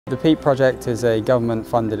The PEAT project is a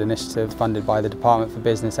government-funded initiative funded by the Department for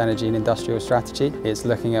Business, Energy and Industrial Strategy. It's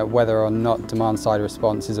looking at whether or not demand-side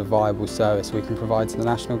response is a viable service we can provide to the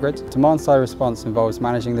national grid. Demand-side response involves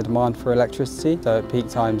managing the demand for electricity, so at peak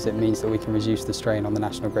times it means that we can reduce the strain on the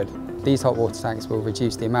national grid. These hot water tanks will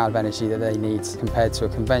reduce the amount of energy that they need compared to a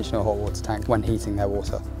conventional hot water tank when heating their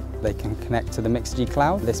water. They can connect to the Mixergy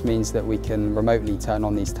cloud. This means that we can remotely turn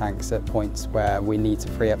on these tanks at points where we need to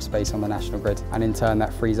free up space on the national grid, and in turn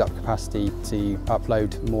that frees up capacity to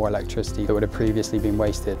upload more electricity that would have previously been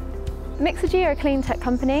wasted. Mixergy are a clean tech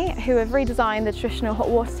company who have redesigned the traditional hot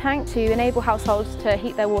water tank to enable households to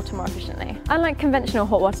heat their water more efficiently. Unlike conventional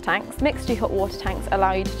hot water tanks, Mixergy hot water tanks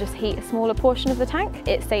allow you to just heat a smaller portion of the tank.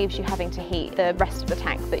 It saves you having to heat the rest of the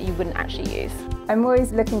tank that you wouldn't actually use. I'm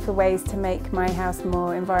always looking for ways to make my house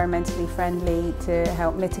more environmentally friendly to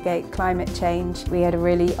help mitigate climate change. We had a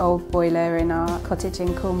really old boiler in our cottage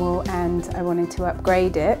in Cornwall and I wanted to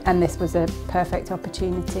upgrade it, and this was a perfect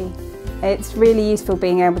opportunity. It's really useful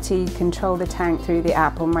being able to control the tank through the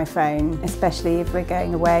app on my phone, especially if we're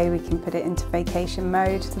going away. We can put it into vacation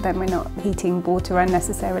mode, so then we're not heating water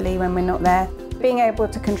unnecessarily when we're not there. Being able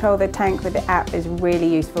to control the tank with the app is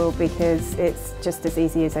really useful because it's just as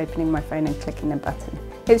easy as opening my phone and clicking a button.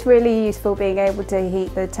 It's really useful being able to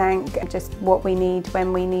heat the tank just what we need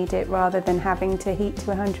when we need it, rather than having to heat to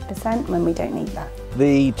 100% when we don't need that.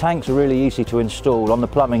 The tanks are really easy to install. On the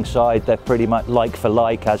plumbing side, they're pretty much like for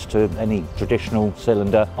like as to any traditional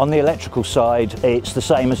cylinder. On the electrical side, it's the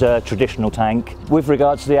same as a traditional tank. With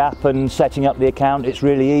regards to the app and setting up the account, it's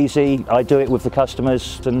really easy. I do it with the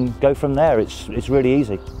customers and go from there. It's really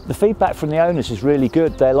easy. The feedback from the owners is really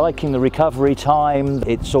good. They're liking the recovery time.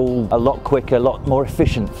 It's all a lot quicker, a lot more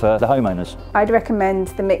efficient for the homeowners. I'd recommend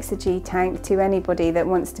the Mixergy tank to anybody that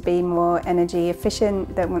wants to be more energy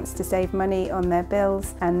efficient, that wants to save money on their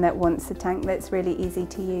bills, and that wants a tank that's really easy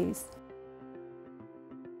to use.